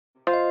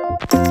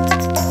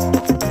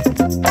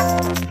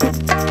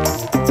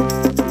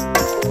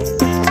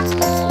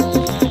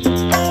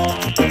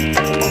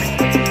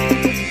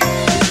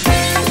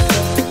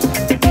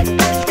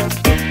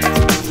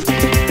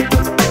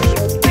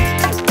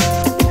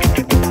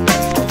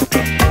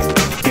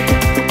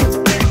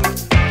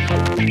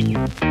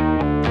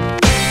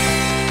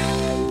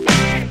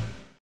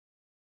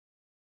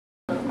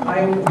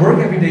I work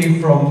every day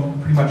from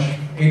pretty much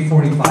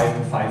 8:45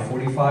 to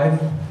 5:45,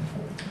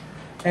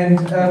 and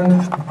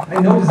I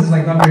know this is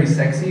like not very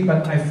sexy,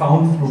 but I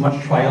found through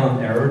much trial and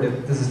error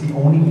that this is the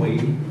only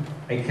way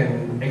I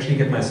can actually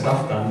get my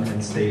stuff done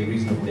and stay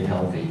reasonably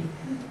healthy.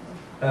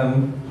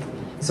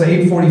 So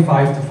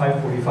 8:45 to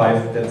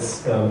 5:45,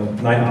 that's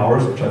 9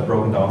 hours, which I've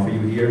broken down for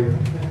you here.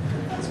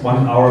 It's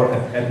 1 hour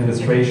of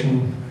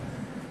administration,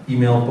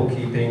 email,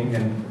 bookkeeping,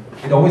 and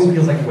it always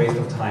feels like a waste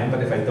of time,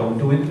 but if I don't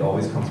do it, it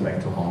always comes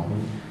back to haunt me.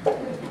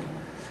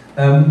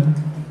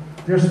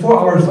 There's 4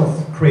 hours of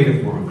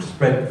creative work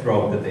spread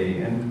throughout the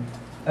day, and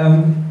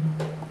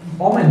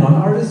all my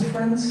non-artist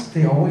friends,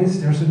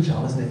 they're so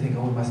jealous, and they think,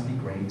 oh, it must be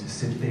great to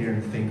sit there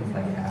and think of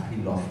like happy,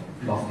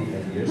 lofty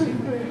ideas.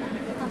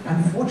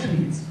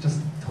 Unfortunately, it's just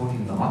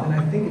totally not, and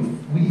I think it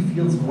really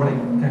feels more like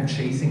kind of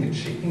chasing a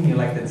chicken. You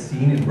know, like that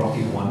scene in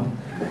Rocky 1,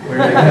 where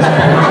like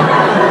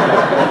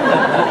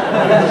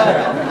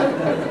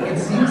it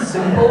seems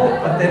simple,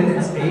 but then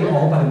it's A,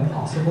 all but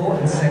impossible,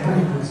 and second,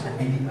 it looks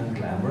really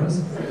unglamorous.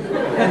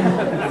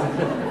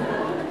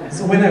 And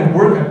so when I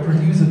work, I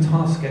produce a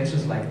ton of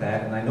sketches like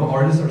that, and I know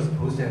artists are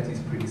supposed to have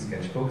these pretty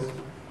sketchbooks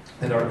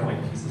that are kind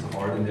of pieces of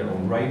art in their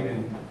own right,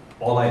 and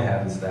all I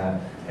have is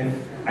that. And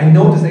I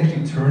know this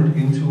actually turned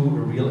into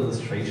a real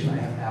illustration. I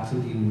have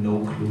absolutely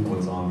no clue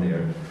what's on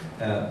there.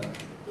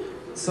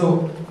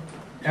 So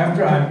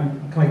after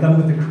I'm kind of done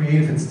with the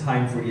creative, it's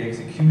time for the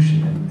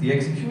execution, and the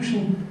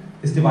execution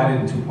is divided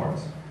in 2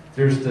 parts.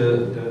 There's the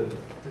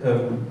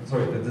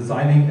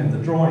designing and the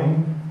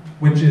drawing,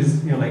 which is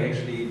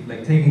actually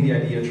taking the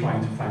idea,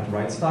 trying to find the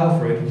right style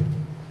for it,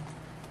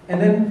 and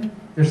then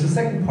there's the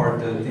second part,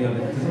 the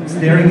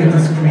staring at the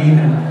screen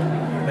and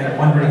like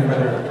wondering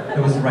whether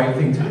it was the right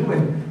thing to do.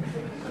 And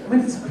I mean,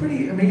 it's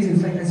pretty amazing.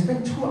 It's like I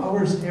spend 2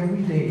 hours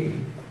every day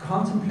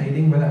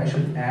contemplating whether I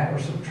should add or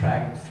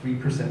subtract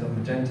 3% of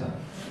magenta,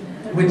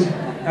 which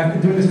I've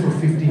been doing this for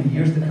 15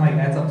 years. That kind of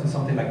adds up to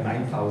something like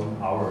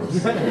 9,000 hours,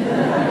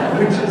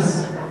 which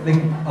is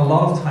like a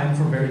lot of time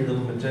for very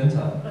little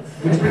magenta.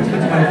 Which brings me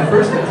to my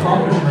first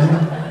accomplishment.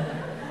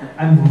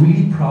 I'm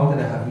really proud that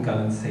I haven't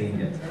gone insane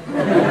yet.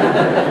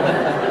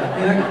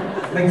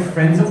 Like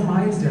friends of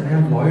mine,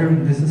 they're lawyer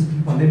and business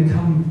people, and they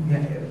become,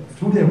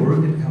 through their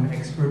work, they become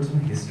experts in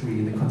history,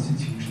 in the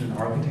Constitution, and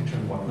architecture,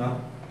 and whatnot.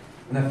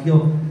 And I feel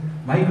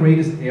my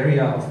greatest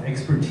area of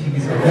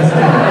expertise are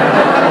listing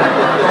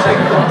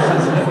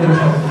checkboxes and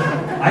Photoshop.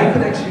 I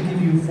could actually give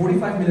you a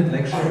 45-minute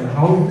lecture on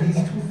how these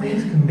 2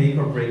 things can make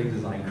or break a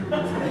design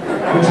career,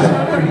 which is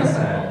pretty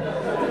sad.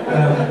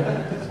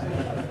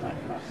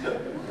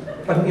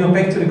 But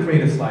back to the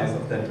creative slice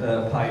of that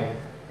pie.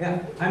 Yeah,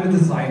 I'm a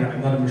designer,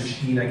 I'm not a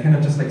machine. I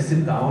cannot just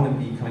sit down and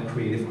be kind of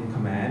creative on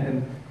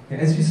command.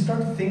 And as you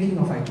start thinking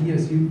of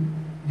ideas,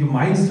 your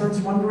mind starts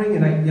wandering,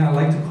 and I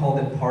like to call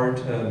that part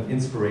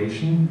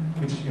inspiration,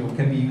 which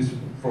can be used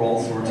for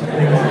all sorts of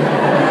things.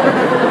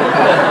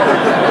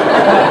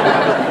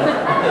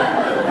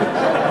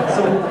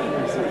 So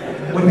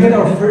when we had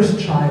our first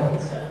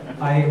child,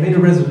 I made a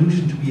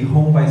resolution to be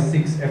home by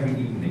 6 every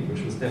evening,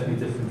 which was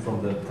definitely different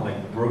from the kind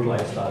of work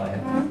lifestyle I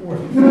had before.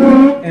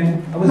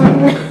 And I was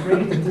really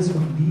afraid that this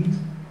would lead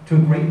to a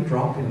great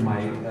drop in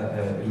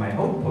my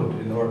output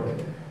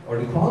or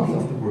the quality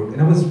of the work.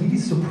 And I was really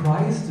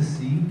surprised to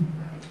see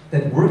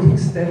that working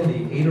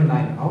steadily 8 or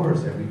 9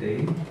 hours every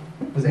day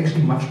was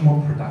actually much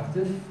more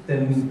productive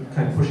than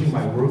kind of pushing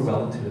my work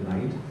well into the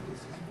night.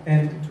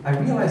 And I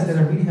realized that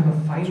I really have a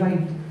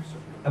finite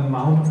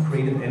amount of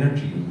creative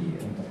energy in me.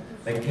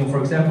 And for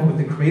example, with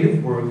the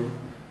creative work,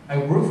 I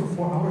work for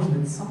 4 hours,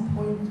 and at some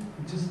point,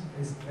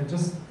 I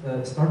just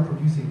start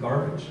producing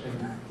garbage. And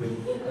with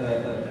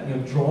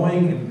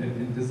drawing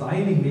and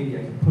designing, maybe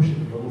I can push it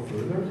a little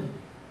further.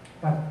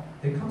 But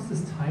there comes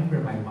this time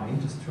where my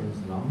mind just turns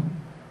numb.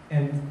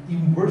 And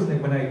even worse,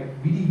 like when I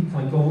really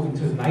kind of go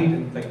into a night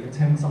and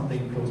attempt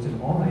something close to an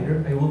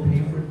all-nighter, I will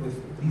pay for it with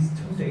at least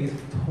 2 days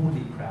of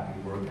totally crappy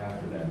work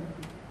after that.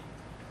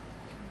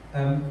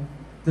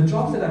 The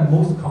jobs that I'm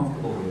most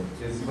comfortable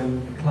with is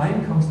when a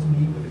client comes to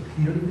me with a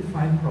clearly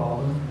defined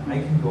problem, and I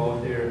can go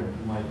out there and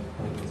do my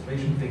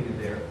illustration thing, and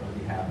I'll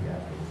be happy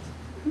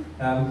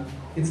afterwards.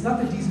 It's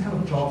not that these kind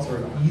of jobs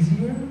are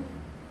easier,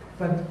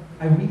 but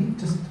I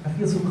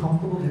feel so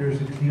comfortable that there's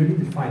a clearly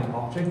defined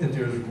object, that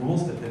there's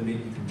rules that then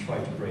maybe you can try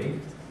to break.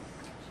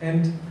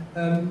 And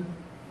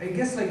I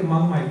guess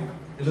among my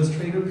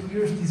illustrator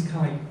peers, these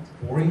kind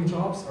of boring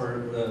jobs are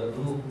a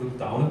little looked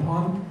down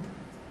upon.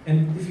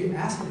 And if you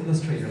ask an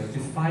illustrator,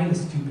 define a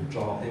stupid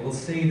job, they will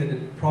say that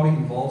it probably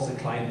involves a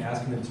client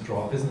asking them to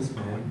draw a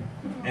businessman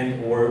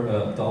and or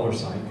a dollar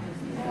sign.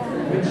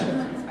 Which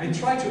I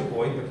try to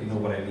avoid, but you know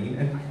what I mean.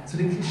 And so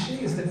the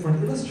cliche is that for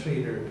an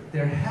illustrator,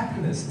 their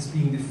happiness is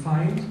being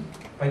defined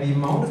by the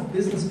amount of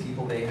business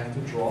people they have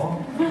to draw,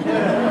 which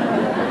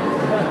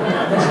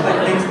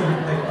like makes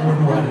them like more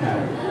and more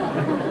unhappy.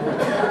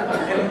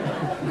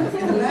 And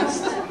in the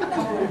last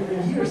couple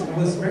of years, I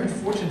was very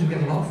fortunate to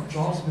get a lot of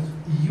jobs with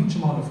a huge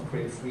amount of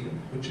creative freedom,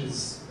 which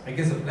is, I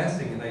guess, a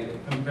blessing, and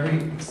I'm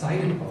very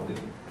excited about it.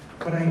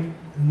 But I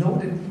know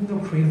that even though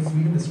creative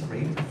freedom is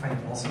great, I find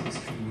it also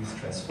extremely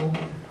stressful.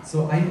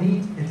 So I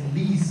need at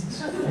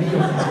least 3 of these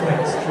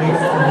quite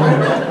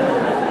straightforward,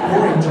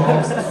 boring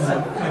jobs to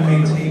kind of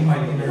maintain my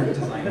inner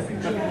design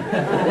thinking.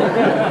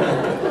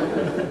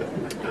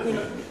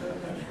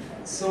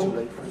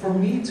 So for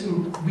me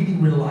to really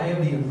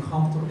reliably and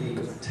comfortably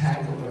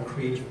tackle a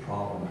creative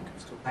problem,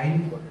 I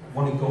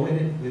want to go at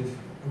it with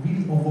a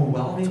really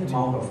overwhelming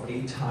amount of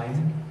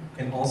time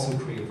and also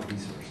creative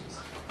resources.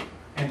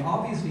 And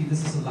obviously,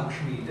 this is a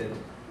luxury that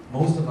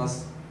most of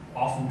us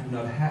often do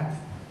not have.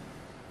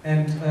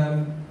 And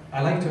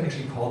I like to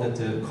actually call it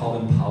the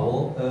Colin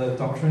Powell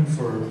doctrine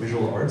for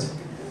visual arts.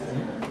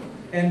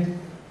 And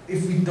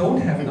if we don't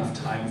have enough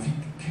time, if we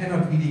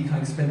cannot really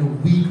kind of spend a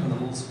week on a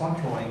little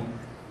spot drawing,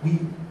 we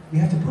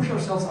have to push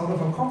ourselves out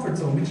of our comfort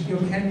zone, which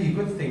can be a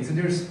good thing. So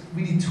there's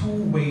really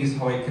 2 ways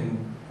how I can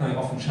kind of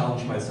often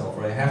challenge myself,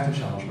 or I have to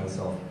challenge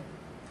myself.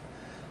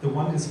 The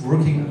one is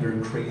working under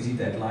a crazy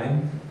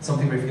deadline,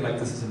 something where I feel like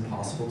this is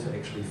impossible to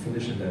actually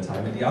finish in that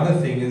time. And the other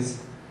thing is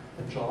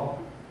a job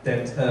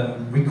that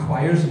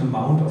requires an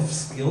amount of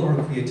skill or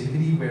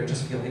creativity where I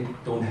just feel like I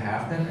don't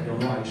have that, I don't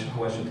know how I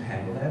should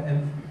handle that.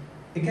 And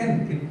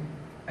again,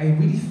 I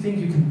really think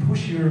you can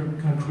push your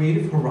kind of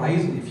creative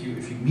horizon if you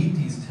meet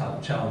these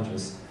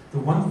challenges. The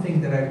one thing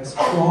that I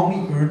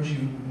strongly urge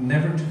you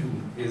never to do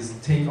is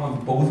take on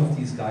both of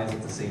these guys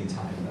at the same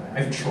time.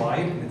 I've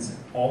tried, and it's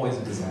always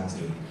a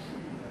disaster.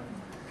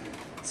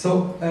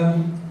 So,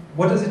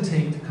 what does it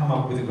take to come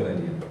up with a good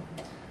idea?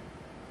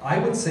 I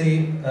would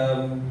say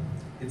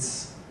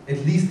it's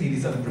at least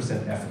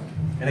 87% effort.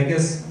 And I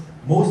guess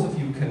most of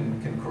you can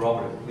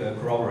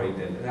corroborate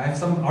that. And I have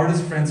some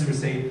artist friends who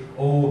say,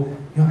 oh,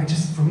 you know,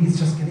 for me it's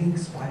just getting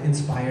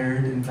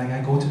inspired, and like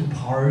I go to the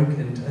park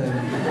and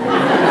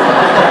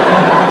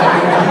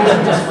ideas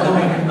are just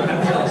flowing, and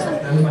I'm jealous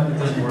of them, but it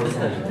doesn't work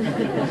for me.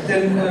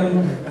 Then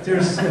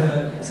there's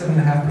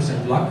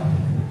 7.5% luck.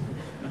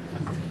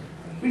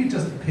 Really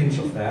just a pinch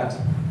of that.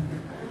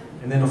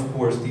 And then of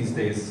course these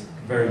days,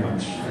 very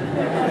much.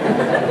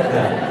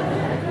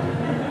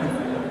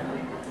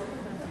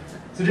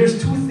 So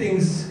there's 2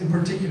 things in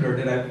particular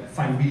that I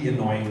find really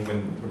annoying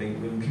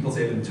when people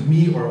say them to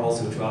me or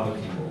also to other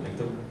people. Like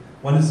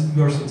one is,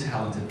 you are so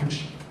talented,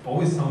 which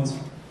always sounds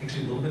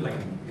actually a little bit like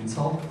an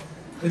insult.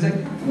 It's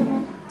like,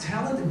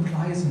 talent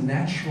implies a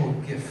natural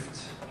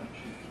gift.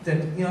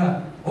 That, you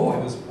know, oh, I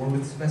was born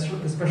with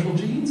special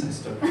genes, I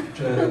started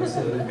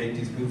to make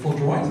these beautiful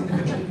drawings, and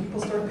eventually people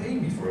start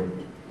paying me for it.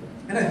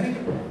 And I think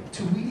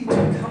to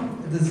become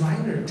a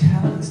designer,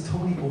 talent is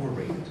totally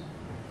overrated.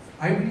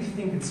 I really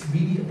think it's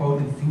really about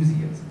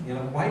enthusiasm. You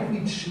know, why do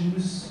we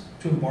choose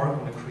to embark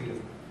on a creative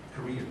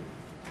career?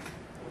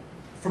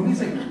 For me,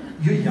 it's like,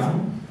 you're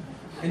young,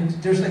 and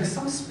there's like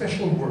some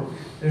special work.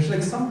 There's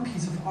like some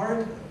piece of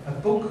art, a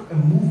book, a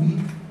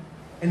movie,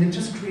 and it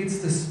just creates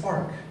this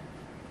spark.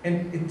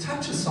 And it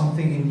touches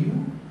something in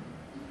you,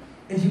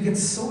 and you get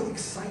so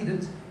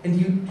excited, and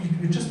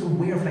you're just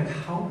aware of like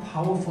how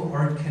powerful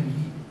art can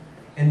be.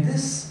 And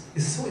this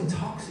is so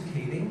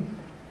intoxicating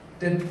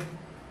that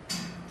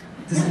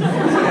this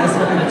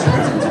enthusiasm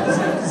turns into this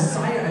like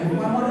desire. I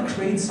want to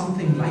create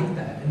something like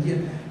that. And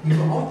you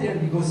go out there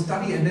and you go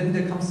study, and then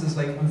there comes this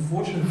like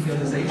unfortunate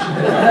realization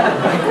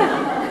that like,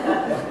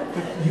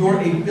 your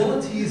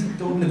abilities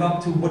don't live up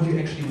to what you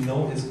actually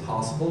know is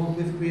possible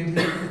with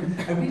creativity.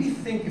 I really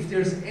think if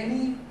there's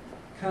any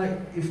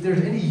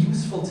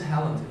useful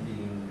talent in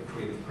being a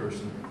creative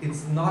person,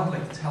 it's not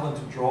like the talent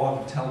to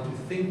draw, the talent to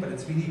think, but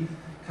it's really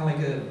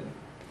kind of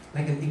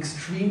like an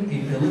extreme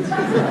ability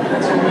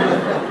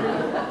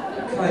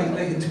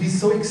to be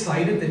so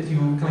excited that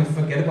you kind of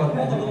forget about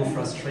all the little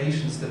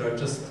frustrations that are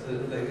just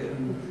like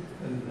an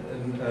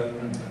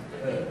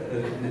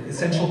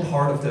essential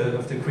part of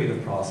the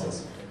creative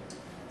process.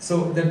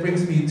 So that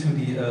brings me to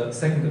the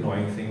second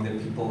annoying thing that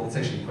it's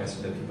actually a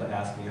question that people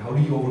ask me: how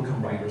do you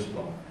overcome writer's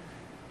block?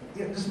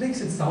 Yeah, it just makes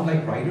it sound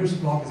like writer's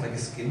block is like a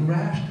skin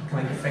rash that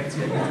kind of affects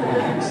you every 2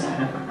 weeks.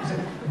 It's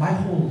like, my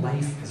whole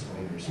life is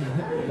writer's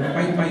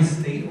block. My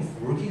state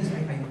of working is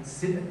like, I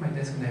sit at my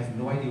desk and I have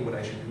no idea what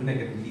I should do, and I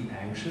get really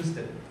anxious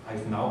that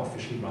I've now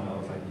officially run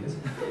out of ideas.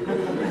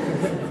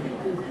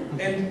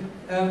 And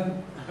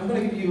I'm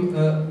going to give you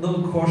a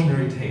little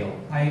cautionary tale.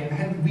 I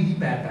had really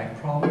bad back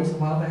problems a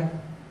while back,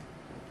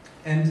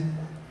 and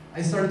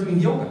I started doing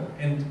yoga,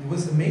 and it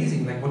was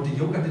amazing, like what the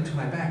yoga did to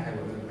my back. I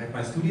had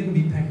my studio in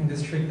Meatpacking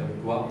District. I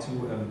would go up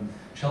to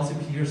Chelsea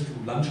Piers to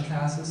lunch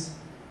classes,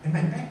 and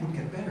my back would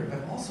get better,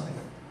 but also I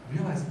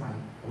realized I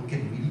would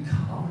get really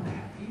calm and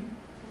happy.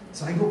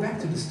 So I go back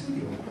to the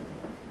studio,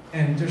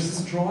 and there's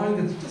this drawing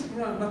that's just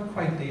not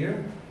quite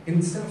there,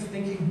 instead of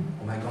thinking,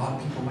 oh my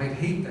God, people might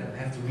hate that, I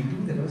have to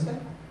redo that, I was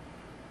like,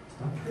 it's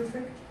not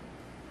perfect.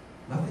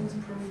 Nothing's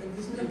perfect,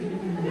 isn't it?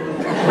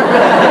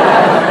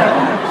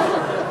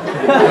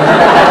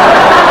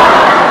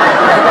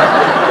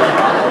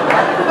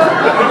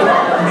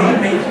 May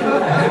make you a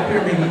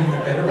happier, maybe even a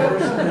better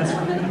person. That's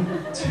really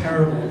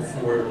terrible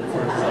for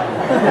design.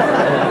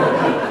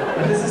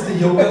 And this is the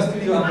yoga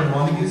studio up on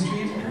Montague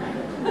Street.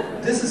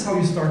 This is how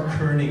you start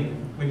kerning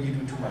when you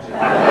do too much.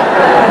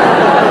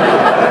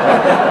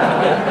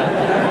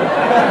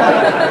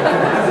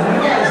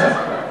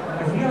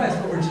 I've realized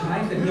over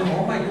time that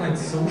all my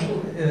social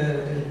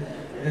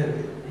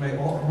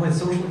all my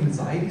social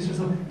anxieties or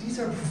so, these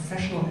are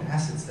professional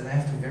assets that I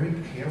have to very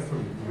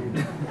carefully groom.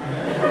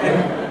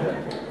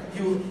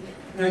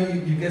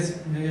 And you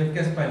have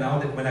guessed by now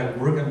that when I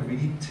work, I'm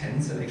really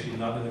tense and actually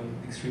not in an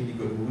extremely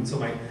good mood. So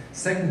my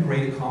second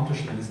great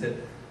accomplishment is that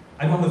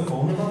I'm on the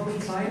phone a lot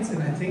with clients,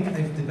 and I think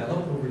I've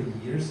developed over the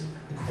years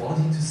the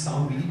quality to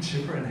sound really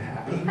chipper and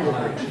happy while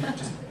I'm actually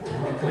just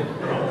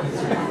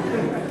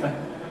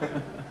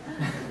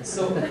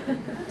So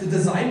the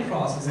design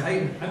process,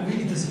 I'm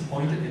really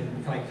disappointed in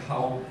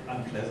how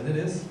unpleasant it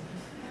is.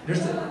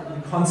 There's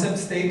the concept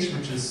stage,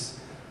 which is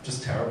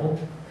just terrible.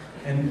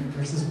 And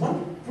there's this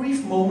one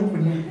brief moment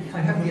when you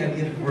have the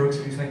idea that works,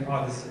 where you think,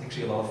 oh, this is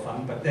actually a lot of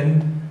fun, but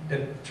then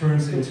that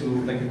turns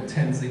into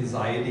intense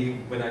anxiety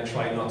when I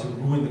try not to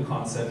ruin the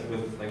concept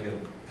with a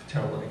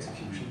terrible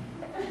execution.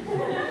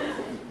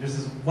 There's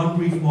this one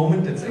brief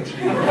moment that's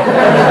actually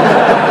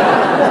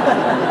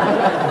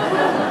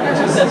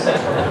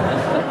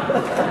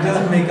it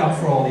doesn't make up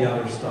for all the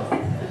other stuff.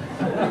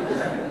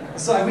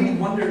 So I really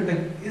wonder,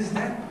 is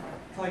that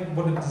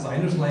what a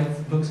designer's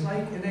life looks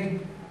like? And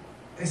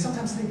I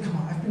sometimes think, come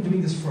on, I've been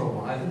doing this for a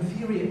while. In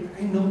theory,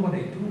 I know what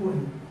I do,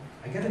 and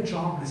I get a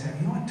job, and I say,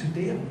 you know what,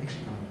 today I'm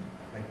actually going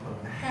to put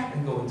on a hat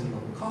and go into a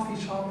little coffee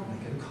shop, and I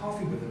get a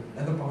coffee with a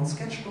leather-bound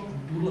sketchbook and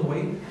doodle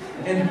away.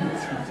 And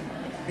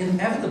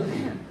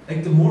inevitably,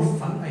 the more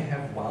fun I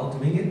have while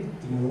doing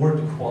it, the more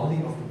the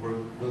quality of the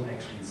work will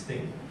actually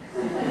sting.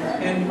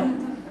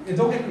 And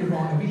don't get me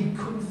wrong, I really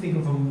couldn't think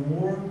of a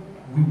more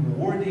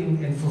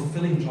rewarding and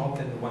fulfilling job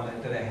than the one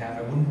that I have.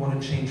 I wouldn't want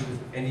to change with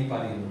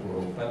anybody in the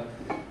world, but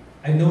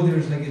I know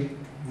there's a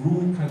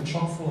room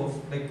chock full of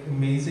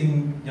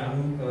amazing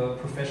young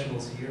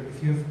professionals here.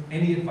 If you have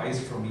any advice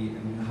for me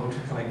on how to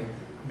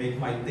make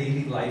my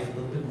daily life a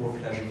little bit more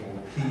pleasurable,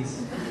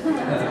 please. We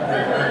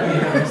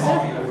have a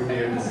coffee over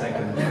there in a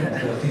second.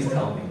 Please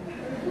tell me.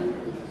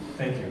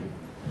 Thank you.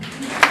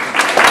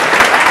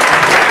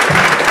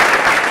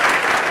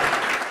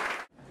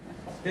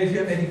 If you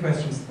have any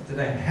questions that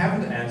I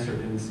haven't answered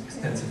in this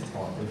extensive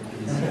talk,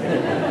 please.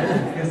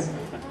 Yes.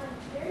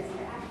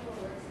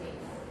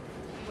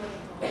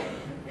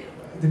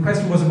 The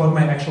question was about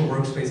my actual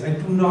workspace. I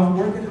do not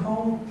work at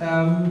home.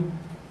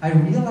 I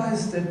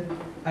realized that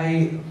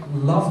I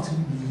love to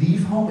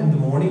leave home in the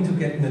morning to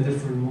get in a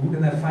different mood,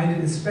 and I find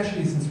it,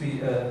 especially since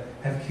we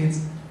have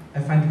kids, I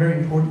find it very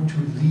important to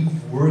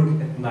leave work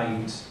at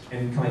night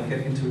and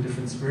get into a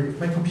different spirit. If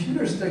my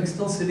computer is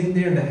still sitting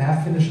there and the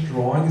half-finished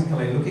drawing is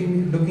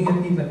looking at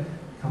me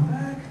come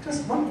back,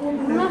 just one more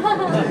minute.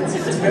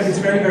 It's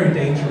very, very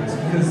dangerous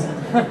because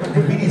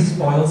it really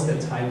spoils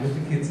that time with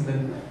the kids. And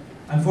then,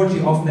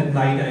 unfortunately, often at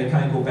night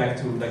I go back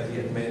to the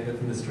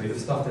administrative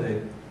stuff that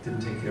I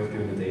didn't take care of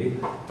during the day.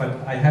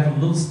 But I have a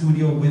little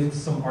studio with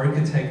some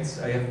architects.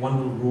 I have one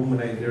little room,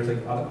 and there's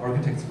other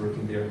architects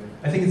working there.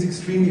 I think it's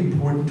extremely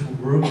important to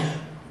work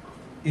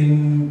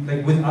in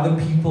with other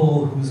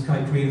people whose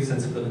creative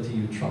sensibility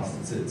you trust.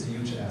 It's a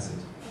huge asset.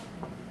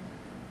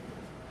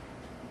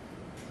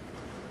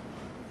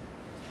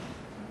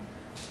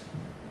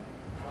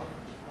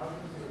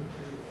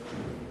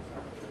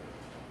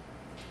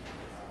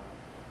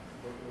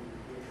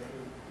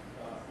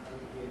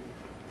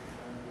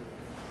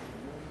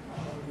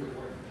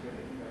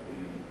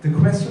 The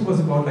question was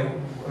about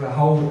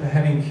how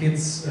having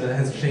kids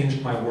has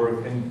changed my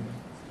work, and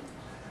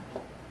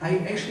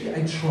I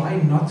try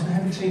not to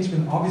have it change,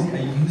 but obviously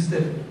I use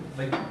that,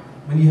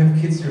 when you have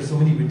kids, there's so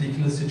many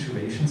ridiculous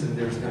situations, and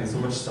there's so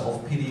much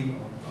self-pity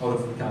out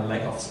of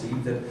lack of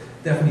sleep that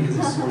definitely is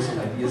a source of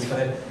ideas, but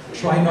I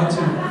try not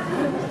to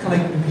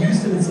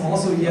abuse them. It's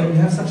also, we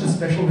have such a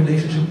special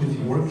relationship with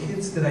your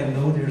kids that I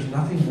know there's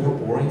nothing more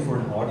boring for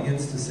an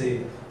audience to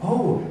say,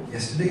 oh,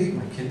 yesterday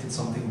my kid did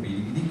something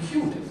really, really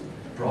cute.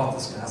 Brought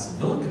this glass of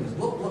milk, and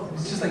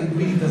it's just it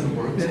really doesn't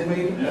work that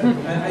way.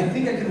 And I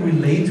think I can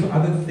relate to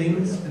other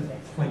things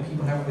that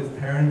people have with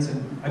parents,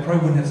 and I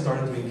probably wouldn't have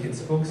started doing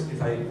kids books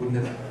if I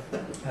wouldn't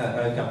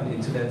have gotten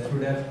into that through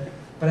that.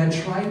 But I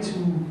try to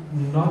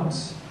not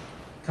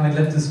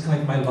let this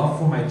my love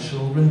for my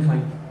children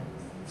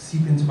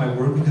seep into my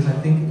work, because I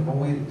think it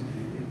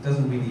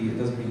doesn't really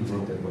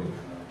work that way.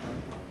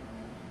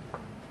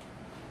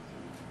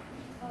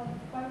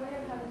 By way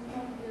of having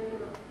some of your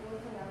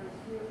working hours,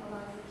 do you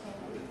allow yourself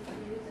to listen to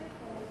music,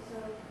 and also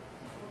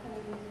what kind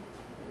of music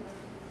do you like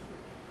to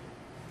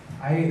listen to?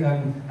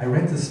 I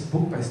read this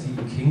book by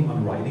Stephen King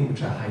on writing,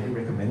 which I highly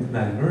recommend, and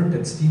I learned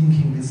that Stephen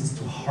King listens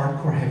to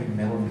hardcore heavy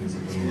metal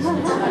music when he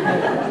writes.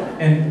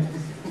 And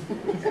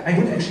I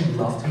would actually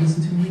love to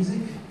listen to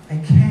music. I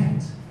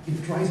can't.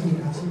 It drives me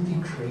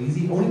absolutely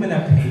crazy. Only when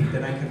I pay,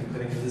 then I can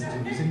listen to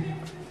music.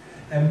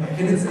 And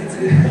it's and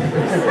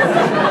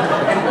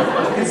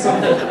so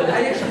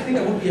I actually think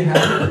I would be a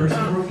happier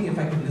person working if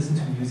I could listen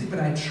to music, but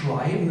I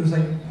tried and it was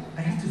like,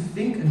 I have to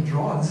think and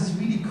draw. This is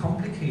really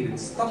complicated.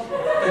 Stop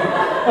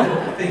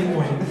that thing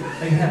going,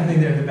 like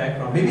happening there in the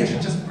background. Maybe I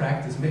should just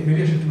practice.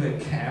 Maybe I should do a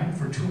camp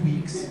for 2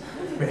 weeks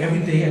where every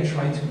day I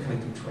try to do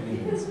 20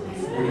 minutes or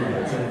 40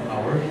 minutes or an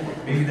hour.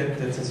 Maybe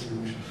that's a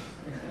solution.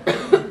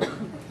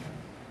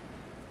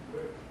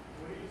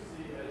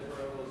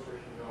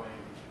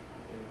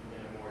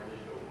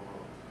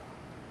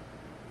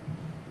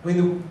 I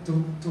mean,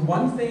 the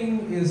one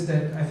thing is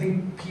that I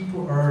think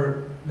people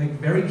are like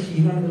very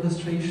keen on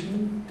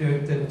illustration. I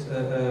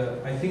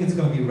think it's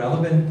going to be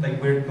relevant,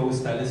 like where it goes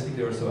stylistically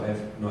or so. I have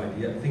no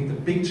idea. I think the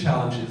big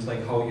challenge is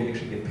like how you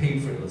actually get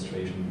paid for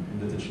illustration in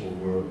the digital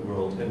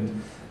world.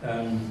 And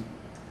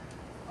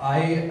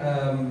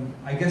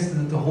I guess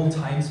that the whole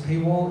Times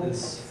paywall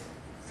is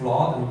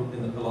flawed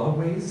in a lot of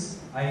ways.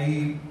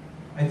 I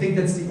think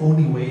that's the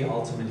only way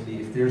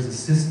ultimately. If there's a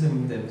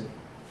system that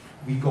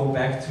we go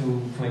back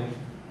to like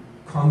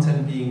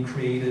content being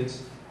created,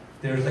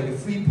 there's like a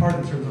free part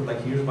in terms of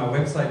like, here's my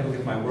website, look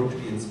at my work to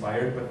be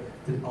inspired, but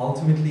that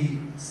ultimately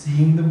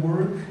seeing the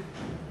work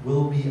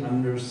will be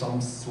under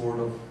some sort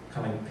of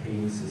kind of like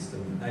paying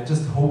system. I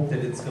just hope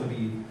that it's going to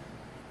be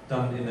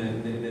done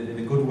in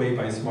a good way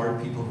by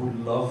smart people who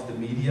love the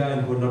media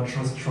and who are not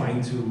just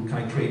trying to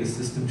kind of create a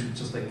system to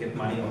just like get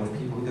money out of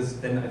people,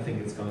 because then I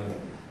think it's going to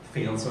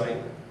fail. So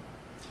I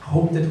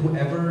hope that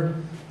whoever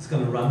is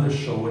going to run the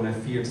show, and I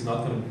fear it's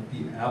not going to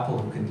be Apple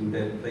who can do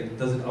that, like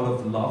does it out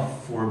of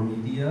love for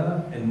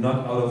media and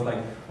not out of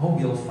like, oh,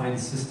 we'll find a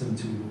system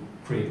to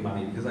create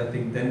money, because I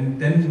think then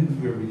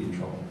we're really in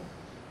trouble.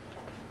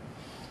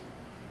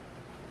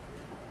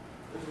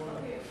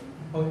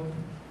 Oh.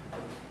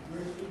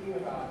 We're speaking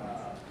about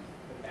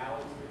the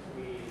balance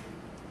between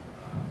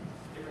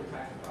different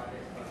types of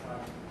projects, or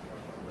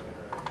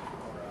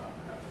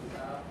production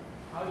style.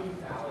 How do you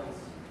balance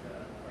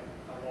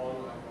a long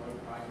ongoing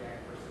project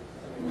versus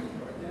something with a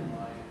short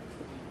deadline?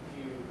 Do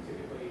you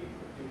typically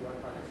do one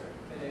project start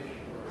to finish,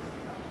 or do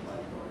you have a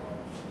bunch going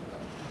on?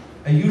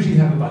 I usually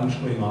have a bunch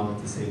going on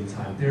at the same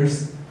time.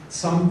 There's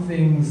some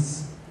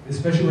things,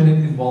 especially when it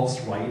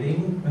involves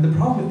writing, and the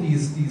problem with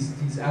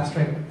these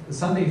abstract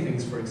Sunday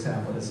things, for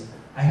example, is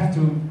I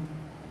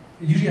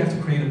usually have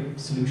to create a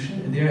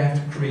solution, and there I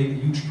have to create a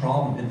huge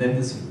problem and then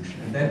the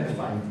solution, and that I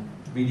find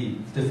really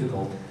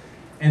difficult.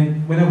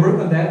 And when I work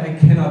on that, I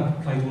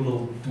cannot like do a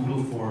little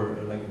doodle for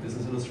like a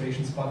business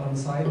illustration spot on the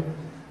side.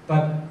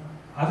 But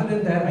other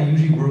than that, I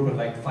usually work on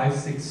like 5,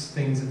 6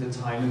 things at a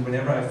time, and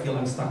whenever I feel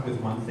I'm stuck with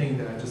one thing,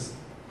 then I just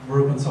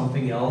work on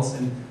something else.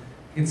 And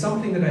it's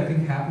something that I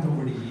think happened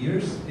over the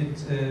years,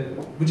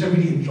 which I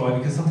really enjoy,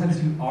 because sometimes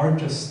you are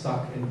just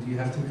stuck and you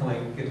have to kind of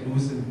like get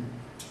loose, and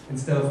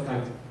instead of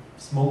kind of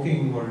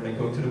smoking or like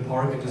going to the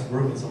park, I just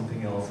work on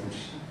something else, which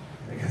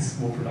I guess is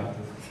more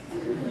productive.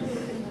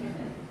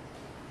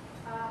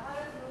 How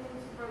does moving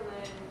to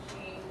Berlin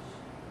change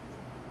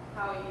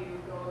how you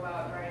go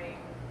about writing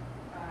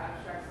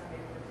abstract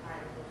Sunday for the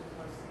Times, which is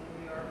mostly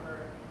New York or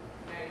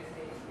United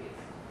States-based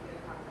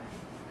content?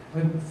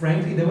 But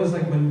frankly, that was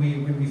like when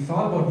we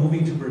thought about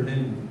moving to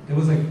Berlin, that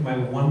was like my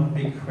one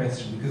big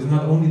question, because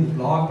not only the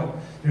blog, but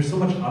there's so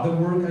much other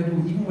work I do.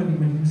 Even when you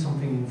do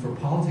something for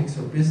politics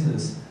or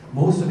business,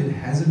 most of it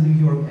has a New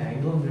York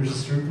angle, and there's a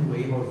certain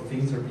way how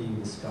things are being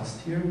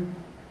discussed here.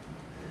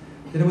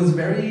 That it was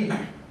very,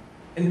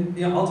 and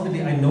you know,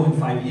 ultimately I know in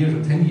 5 years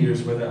or 10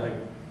 years whether I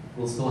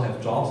will still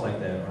have jobs like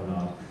that or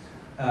not.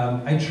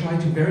 I try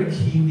to very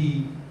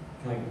keenly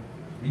like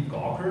read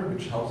Gawker,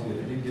 which helps you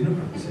in a dinner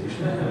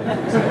conversation.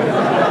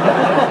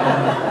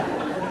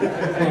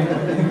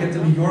 I get the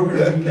New Yorker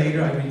a week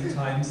later, I read the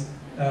Times.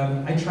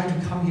 I try to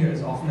come here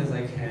as often as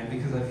I can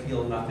because I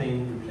feel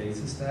nothing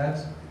replaces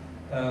that.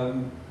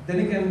 Then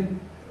again,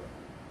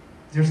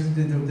 there's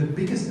the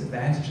biggest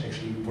advantage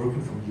actually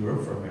working from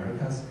Europe for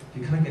Americas.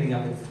 You're kind of getting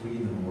up at 3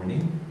 in the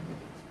morning.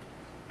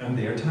 And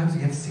there are times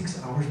you have 6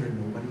 hours where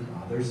nobody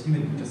bothers you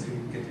and you just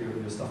get your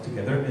stuff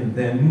together, and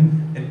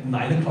then at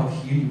 9 o'clock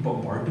here you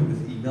bombard them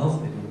with emails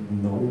and they don't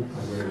know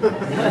where it is.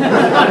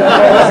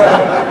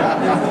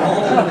 And for all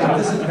the like,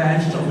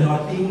 disadvantage of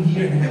not being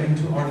here and having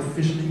to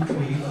artificially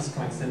create this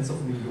kind of sense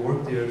of New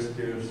York, there's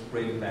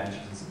great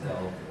advantages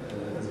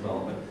as well.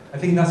 But I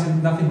think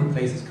nothing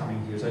replaces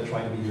coming here, so I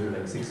try to be here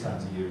like 6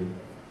 times a year.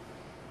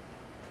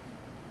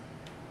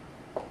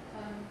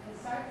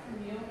 Aside from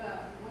yoga,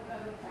 what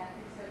other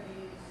tactics have you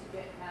used to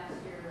get past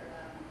your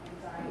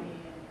anxiety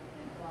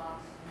and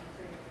blocks in the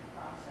creative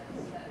process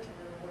that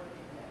work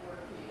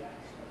for you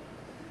actually?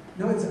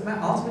 No,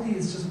 ultimately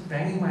it's just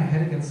banging my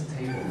head against the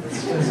table.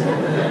 It's just,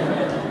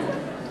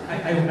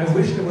 I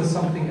wish there was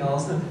something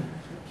else.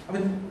 I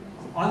mean,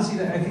 honestly,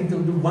 I think the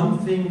one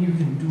thing you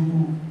can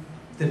do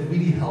that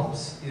really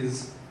helps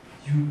is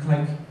you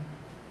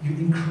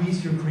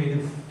increase your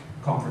creative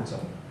comfort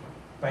zone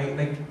by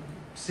like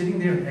sitting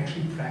there and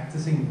actually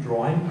practicing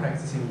drawing,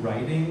 practicing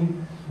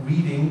writing,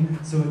 reading,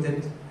 so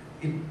that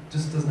it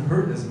just doesn't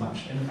hurt as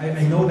much. And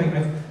I know, like,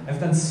 I've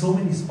done so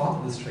many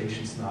spot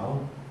illustrations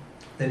now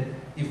that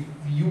if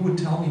you would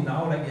tell me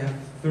now, like, you have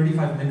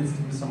 35 minutes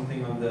to do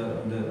something on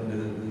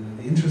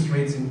the interest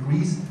rates in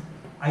Greece,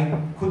 I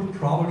could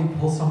probably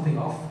pull something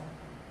off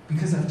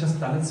because I've just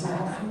done it so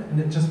often and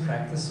it just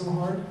practiced so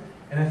hard.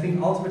 And I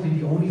think ultimately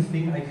the only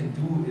thing I can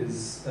do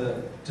is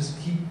just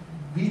keep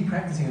really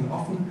practicing. And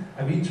often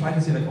I really try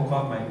to say, like, oh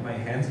God, my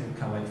hands are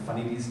kind of like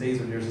funny these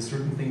days, or there's a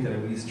certain thing that I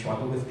really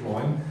struggle with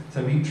drawing. So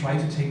I really try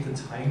to take the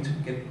time to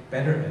get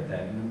better at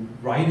that. And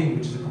writing,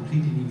 which is a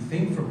completely new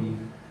thing for me,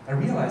 I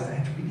realized I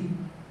had to really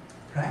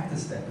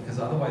practice that because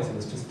otherwise it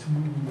was just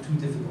too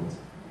difficult.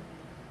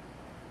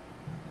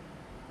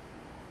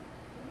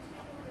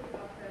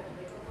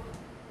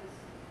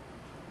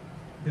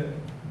 Yeah.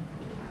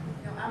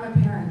 I'm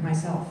a parent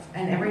myself,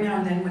 and every now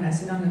and then when I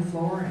sit on the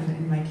floor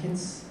in my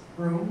kids'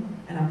 room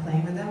and I'm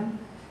playing with them,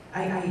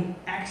 I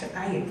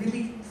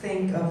really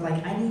think of,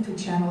 like, I need to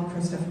channel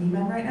Christoph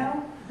Niemann right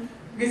now,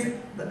 because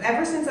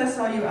ever since I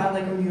saw you out,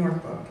 like, a New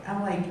York book,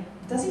 I'm like,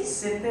 does he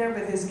sit there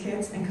with his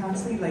kids and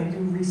constantly, like, do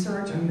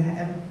research and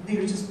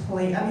just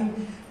play? I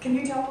mean, can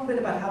you tell a little bit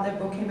about how that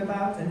book came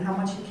about and how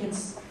much your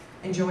kids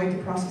enjoyed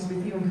the process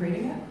with you in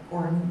creating it,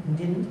 or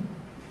didn't?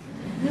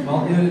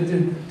 Well, you know,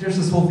 there's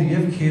this whole thing. You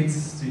have kids,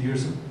 so you're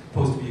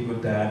supposed to be a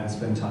good dad and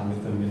spend time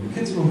with them in the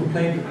kids' room and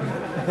play.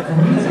 For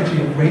me, it's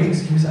actually a great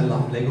excuse. I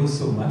love Legos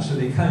so much, so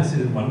they kind of sit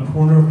in one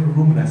corner of the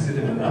room and I sit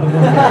in another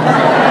one.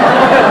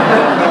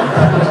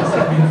 It's just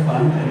like being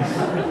fun,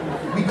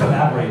 and we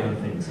collaborate on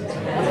things. It's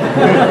like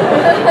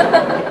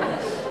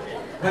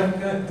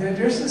but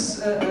there's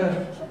this.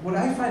 What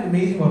I find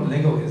amazing about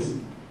Lego is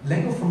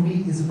Lego for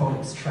me is about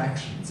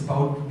abstraction. It's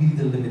about really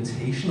the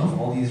limitation of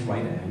all these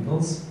right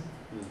angles.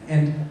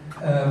 And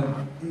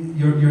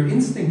your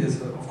instinct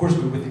is, of course,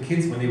 with the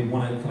kids, when they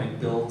want to like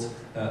build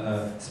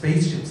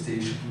spaceships, they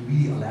should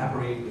really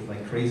elaborate with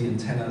like crazy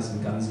antennas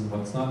and guns and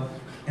what's not.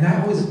 And I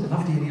always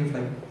loved the idea of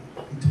like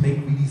to make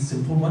really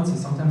simple ones. So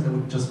sometimes I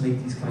would just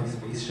make these kind of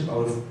spaceship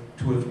out of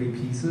 2 or 3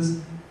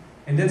 pieces.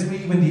 And that's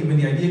really when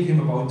the idea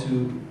came about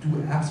to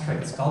do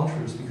abstract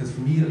sculptures, because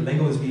for me,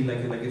 Lego is really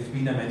like a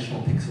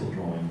 3-dimensional pixel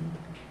drawing.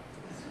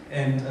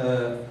 And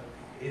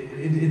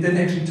it then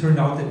actually turned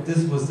out that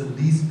this was the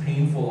least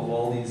painful of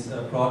all these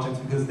projects,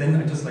 because then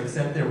I just like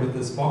sat there with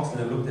this box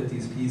and I looked at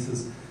these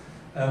pieces.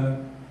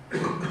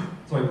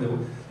 Sorry,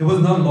 there was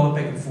not a lot of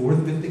back and forth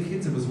with the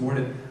kids. It was more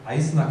that I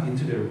snuck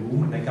into their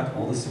room and I got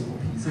all the simple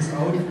pieces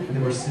out, and they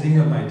were sitting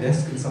on my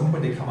desk, and at some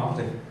point they come up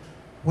like,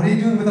 "What are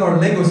you doing with our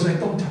Legos?" And I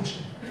don't touch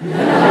them.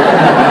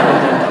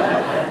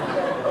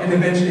 And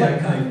eventually I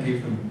kind of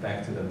gave them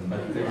back to them,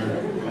 but they were,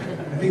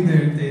 I think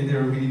they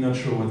were really not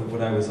sure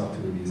what I was up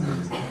to these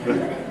days.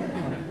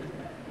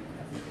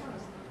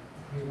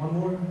 Okay, one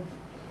more?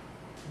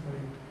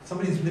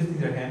 Somebody's lifting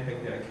their hand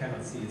back there, I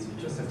cannot see it, so you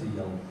just have to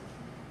yell.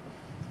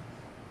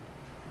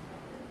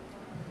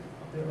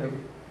 Up there, right?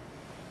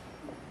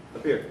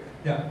 Up here.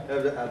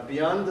 Yeah.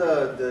 Beyond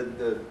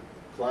the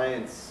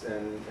clients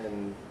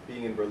and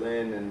being in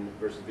Berlin and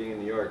versus being in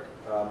New York,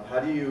 how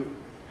have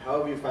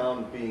you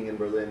found being in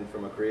Berlin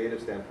from a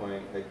creative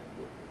standpoint? Like,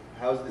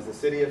 is the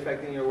city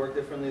affecting your work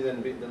differently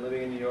than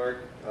living in New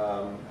York?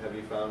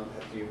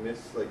 Do you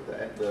miss like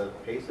the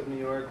pace of New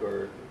York,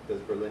 or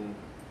does Berlin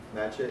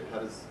match it?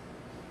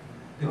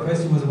 The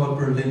question was about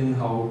Berlin,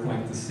 how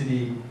kind of the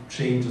city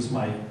changes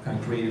my kind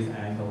of creative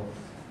angle.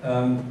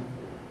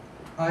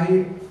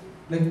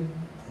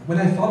 When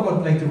I thought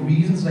about like the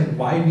reasons like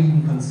why we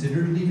even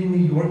considered leaving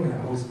New York, and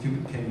how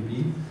stupid can you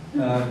be?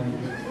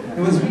 It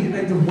was really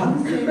like the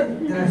one thing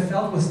that I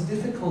felt was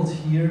difficult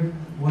here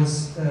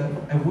was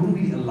I wouldn't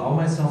really allow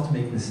myself to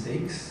make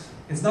mistakes.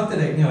 It's not that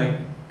I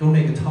don't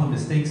make a ton of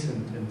mistakes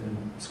and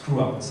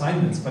screw up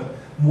assignments, but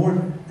more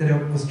that I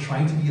was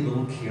trying to be a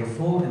little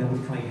careful, and I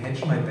would kind of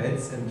hedge my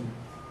bets. And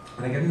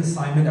when I get an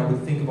assignment, I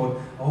would think about,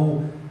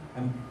 oh,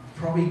 I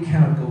probably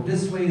cannot go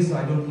this way, so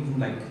I don't even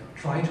like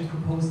try to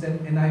propose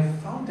that. And I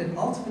found that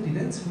ultimately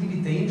that's a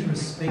really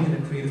dangerous thing in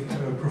a creative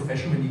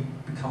profession, when you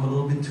become a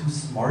little bit too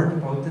smart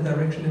about the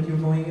direction that you're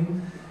going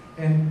in.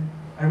 And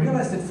I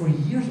realized that for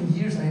years and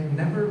years I had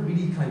never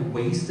really kind of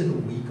wasted a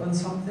week on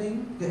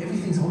something.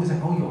 Everything's always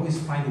like, oh, you always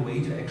find a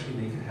way to actually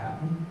make it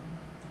happen.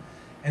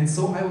 And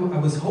so I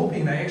was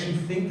hoping, and I actually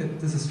think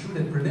that this is true,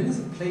 that Berlin is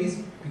a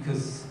place,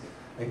 because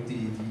like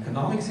the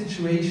economic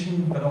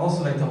situation, but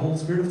also like the whole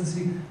spirit of the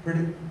city,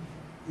 where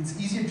it's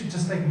easier to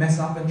just like mess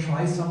up and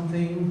try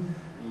something.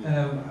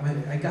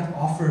 I got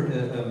offered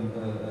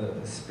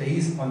a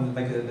space on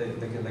like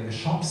a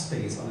shop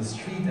space on the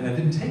street, and I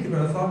didn't take it,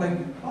 but I thought like,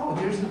 oh,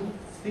 there's a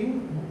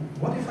thing.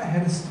 What if I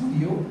had a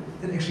studio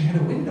that actually had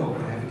a window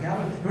and I had a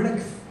gallery? There were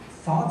like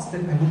thoughts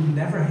that I would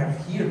never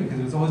have here, because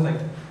it was always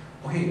like,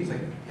 okay, it's like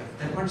you have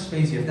that much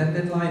space, you have that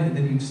deadline, and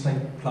then you just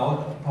like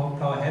plow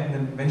ahead, and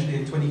then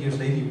eventually 20 years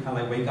later you kind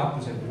of like wake up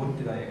and say, what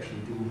did I actually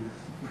do?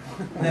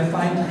 And I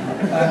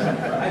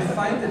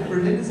find that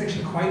Berlin is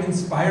actually quite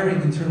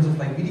inspiring in terms of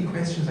like really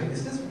questions like,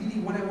 is this really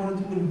what I want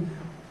to do? And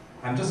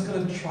I'm just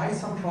going to try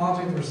some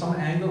project or some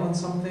angle on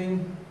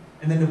something,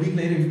 and then a week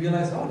later you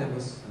realize, oh, that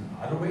was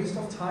another waste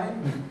of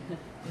time.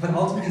 But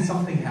ultimately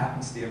something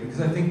happens there, because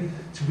I think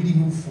to really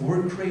move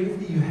forward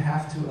creatively, you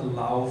have to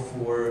allow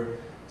for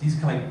these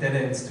kind of dead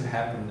ends to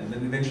happen, and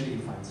then eventually you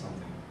find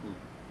something.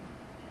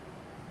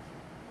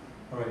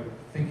 All right,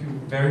 thank you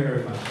very,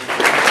 very much.